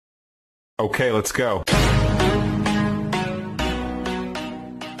Okay, let's go.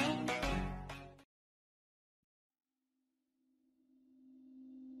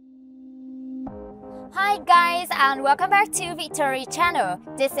 Hi guys, and welcome back to Victory channel.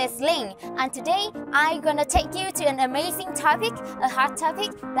 This is Linh, and today I'm gonna take you to an amazing topic, a hot topic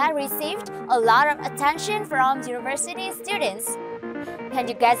that received a lot of attention from university students. Can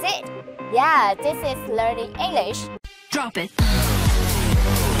you guess it? Yeah, this is learning English. Drop it.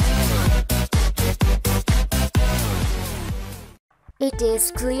 It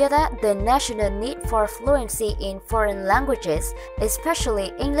is clear that the national need for fluency in foreign languages,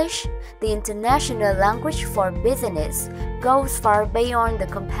 especially English, the international language for business, goes far beyond the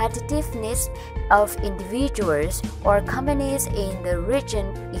competitiveness of individuals or companies in the region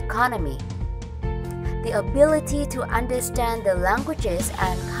economy. The ability to understand the languages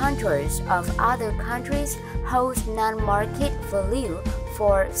and cultures of other countries holds non-market value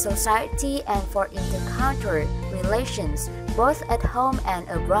for society and for intercultural relations, both at home and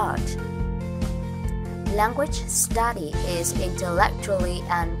abroad. Language study is intellectually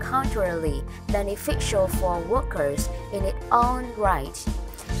and culturally beneficial for workers in its own right,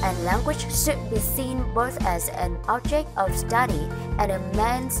 and language should be seen both as an object of study and a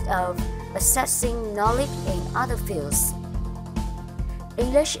means of accessing knowledge in other fields.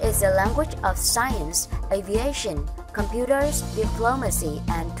 English is a language of science, aviation, computers, diplomacy,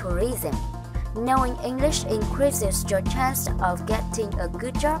 and tourism. Knowing English increases your chance of getting a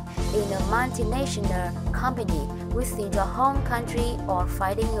good job in a multinational company within your home country or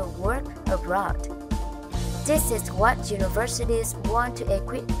finding your work abroad. This is what universities want to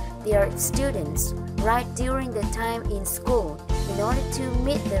equip their students right during the time in school in order to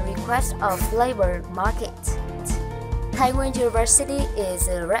meet the requests of labor market. Thai Nguyen University is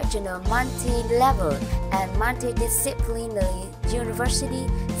a regional multi-level and multidisciplinary university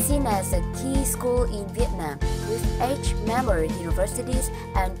seen as a key school in Vietnam with 8 member universities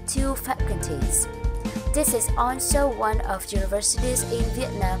and 2 faculties. This is also one of universities in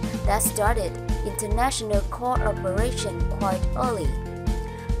Vietnam that started international cooperation quite early.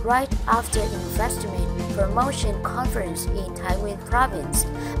 Right after investment promotion conference in Thai Nguyen province,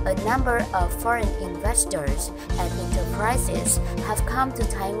 a number of foreign investors and enterprises have come to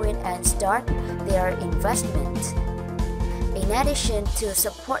Thai Nguyen and start their investment. In addition to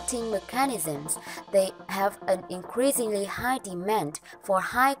supporting mechanisms, they have an increasingly high demand for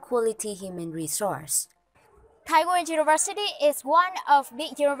high-quality human resource. Thai Nguyen University is one of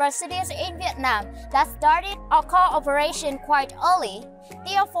the universities in Vietnam that started a cooperation quite early.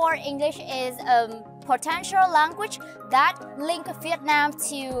 Therefore, English is a potential language that links Vietnam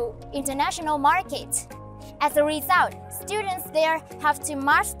to international markets. As a result, students there have to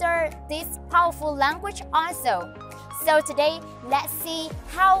master this powerful language also. So today, let's see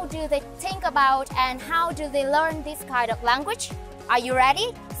how do they think about and how do they learn this kind of language. Are you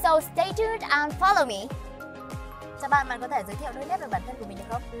ready? So stay tuned and follow me. Chào bạn, bạn có thể giới thiệu đôi nét về bản thân của mình được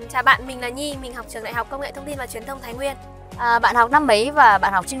không? Chào bạn, mình là Nhi, mình học trường Đại học Công nghệ Thông tin và Truyền thông Thái Nguyên. Bạn học năm mấy và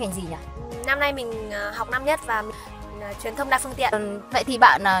bạn học chuyên ngành gì nhỉ? Năm nay mình học năm nhất và truyền thông đa phương tiện. Vậy thì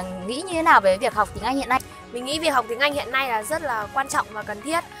bạn nghĩ như thế nào về việc học tiếng Anh hiện nay? Mình nghĩ việc học tiếng Anh hiện nay là rất là quan trọng và cần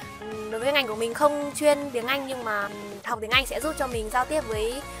thiết. Đối với ngành của mình không chuyên tiếng Anh nhưng mà học tiếng Anh sẽ giúp cho mình giao tiếp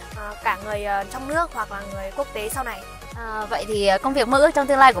với cả người trong nước hoặc là người quốc tế sau này. Vậy thì công việc mơ ước trong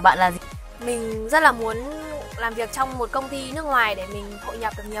tương lai của bạn là gì? Mình rất là muốn làm việc trong một công ty nước ngoài để mình hội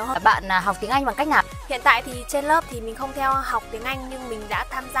nhập được nhiều hơn. Bạn học tiếng Anh bằng cách nào? Hiện tại thì trên lớp thì mình không theo học tiếng Anh nhưng mình đã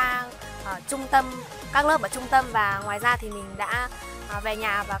tham gia ở trung tâm, các lớp ở trung tâm và ngoài ra thì mình đã về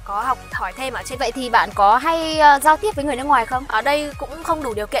nhà và có học hỏi thêm ở trên. Vậy thì bạn có hay giao tiếp với người nước ngoài không? Ở đây cũng không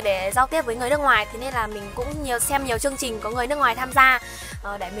đủ điều kiện để giao tiếp với người nước ngoài, thế nên là mình cũng xem nhiều chương trình có người nước ngoài tham gia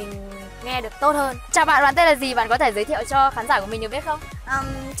để mình nghe được tốt hơn. Chào bạn, bạn tên là gì? Bạn có thể giới thiệu cho khán giả của mình được biết không?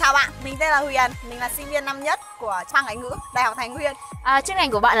 Chào bạn, mình tên là Huyền, mình là sinh viên năm nhất của khoa ngoại ngữ Đại học Thái Nguyên. Chuyên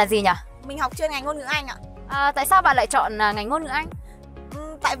ngành của bạn là gì nhỉ? Mình học chuyên ngành ngôn ngữ Anh ạ. Tại sao bạn lại chọn ngành ngôn ngữ Anh?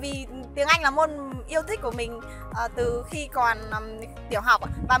 Tại vì tiếng Anh là môn yêu thích của mình từ khi còn tiểu học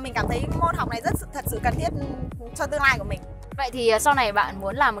và mình cảm thấy môn học này thật sự cần thiết cho tương lai của mình. Vậy thì sau này bạn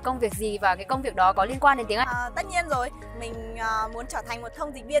muốn làm một công việc gì và cái công việc đó có liên quan đến tiếng Anh? Tất nhiên rồi, mình muốn trở thành một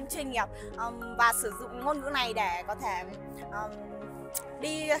thông dịch viên chuyên nghiệp và sử dụng ngôn ngữ này để có thể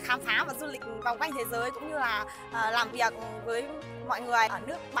đi khám phá và du lịch vòng quanh thế giới cũng như là làm việc với mọi người ở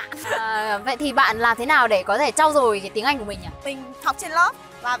nước bạn. Vậy thì bạn làm thế nào để có thể trau dồi cái tiếng Anh của mình nhỉ? Mình học trên lớp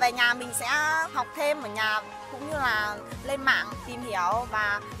và về nhà mình sẽ học thêm ở nhà cũng như là lên mạng tìm hiểu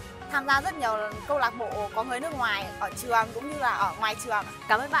và tham gia rất nhiều câu lạc bộ có người nước ngoài ở trường cũng như là ở ngoài trường.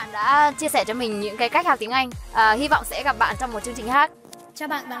 Cảm ơn bạn đã chia sẻ cho mình những cái cách học tiếng Anh. Hy vọng sẽ gặp bạn trong một chương trình khác. Chào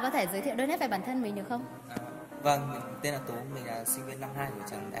bạn, bạn có thể giới thiệu đôi nét về bản thân mình được không? Vâng, mình tên là Tú, mình là sinh viên năm 2 của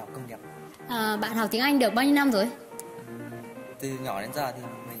trường Đại học Công nghiệp. Bạn học tiếng Anh được bao nhiêu năm rồi? Từ nhỏ đến giờ thì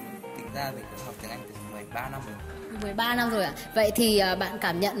mình tính ra mình cũng học tiếng Anh từ 13 năm rồi. 13 năm rồi ạ. Vậy thì bạn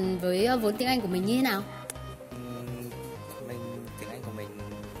cảm nhận với vốn tiếng Anh của mình như thế nào? Tiếng Anh của mình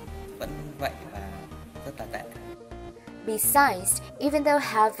vẫn vậy và rất là tệ. Besides, even though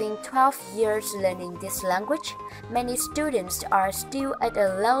having 12 years learning this language, many students are still at a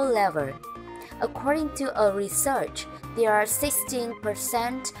low level. According to a research, there are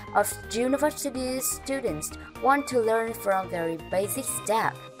 16% of university students want to learn from very basic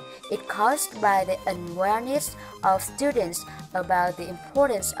steps. It's caused by the awareness of students about the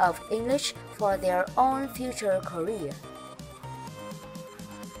importance of English for their own future career.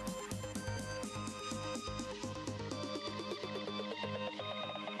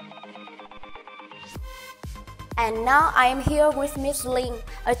 And now I am here with Miss Linh,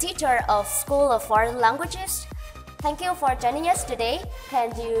 a teacher of School of Foreign Languages. Thank you for joining us today.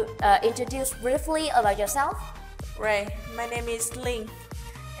 Can you introduce briefly about yourself? Right, my name is Linh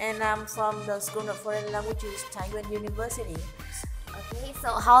and I'm from the School of Foreign Languages, Thai Nguyen University. Okay, so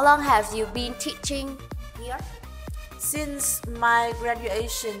how long have you been teaching here? Since my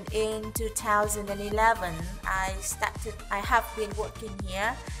graduation in 2011, I have been working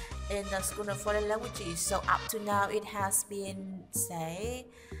here in the School of Foreign Languages. So up to now, it has been, say,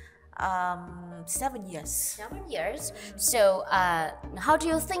 7 years. 7 years. So, how do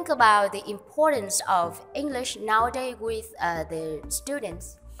you think about the importance of English nowadays with the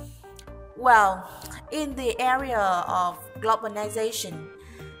students? Well, in the area of globalization,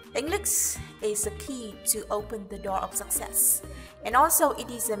 English is a key to open the door of success. And also,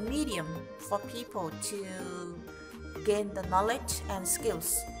 it is a medium for people to gain the knowledge and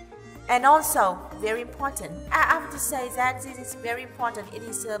skills. And also, very important, I have to say that this is very important. It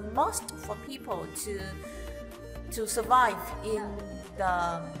is a must for people to survive in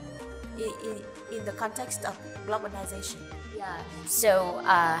the context of globalization. Yeah. So,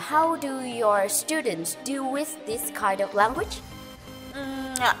 how do your students deal with this kind of language?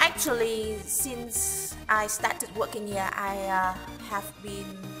 Actually, since I started working here, I have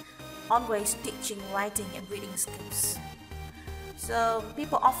been always teaching writing and reading skills. So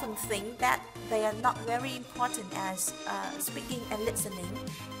people often think that they are not very important as speaking and listening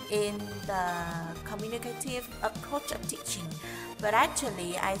in the communicative approach of teaching. But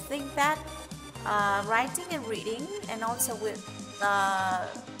actually, I think that writing and reading, and also with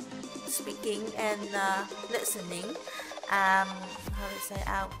speaking and listening,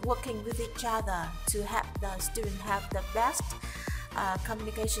 working with each other to help the student have the best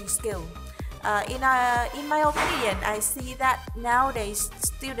communication skill. In my opinion, I see that nowadays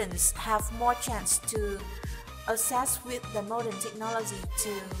students have more chance to access with the modern technology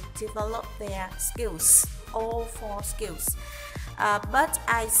to develop their skills, all four skills. But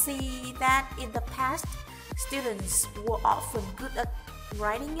I see that in the past, students were often good at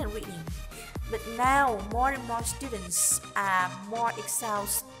writing and reading. But now, more and more students are more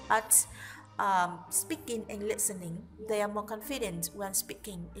excelled at speaking and listening. They are more confident when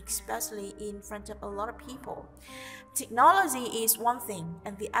speaking, especially in front of a lot of people. Technology is one thing,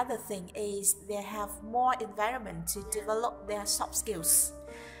 and the other thing is they have more environment to develop their soft skills.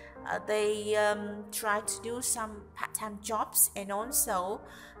 They try to do some part-time jobs, and also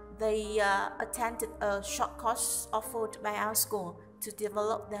they attended a short course offered by our school to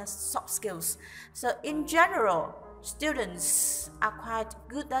develop their soft skills. So in general, students are quite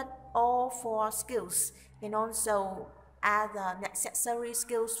good at all four skills, and also other necessary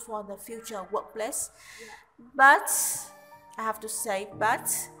skills for the future workplace. But I have to say, but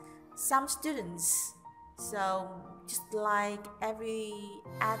some students, so just like every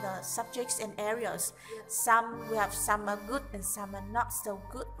other subjects and areas, some are good and some are not so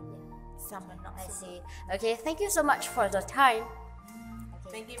good. Some are not. I see. Okay, thank you so much for the time.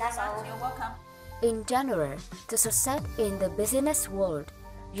 Thank you very much. You're welcome. In general, to succeed in the business world,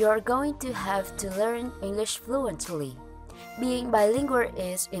 you are going to have to learn English fluently. Being bilingual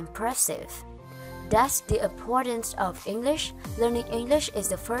is impressive. That's the importance of English. Learning English is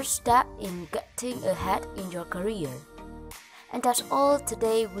the first step in getting ahead in your career. And that's all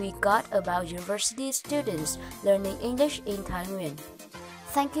today we got about university students learning English in Thai Nguyen.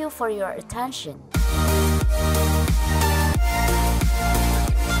 Thank you for your attention.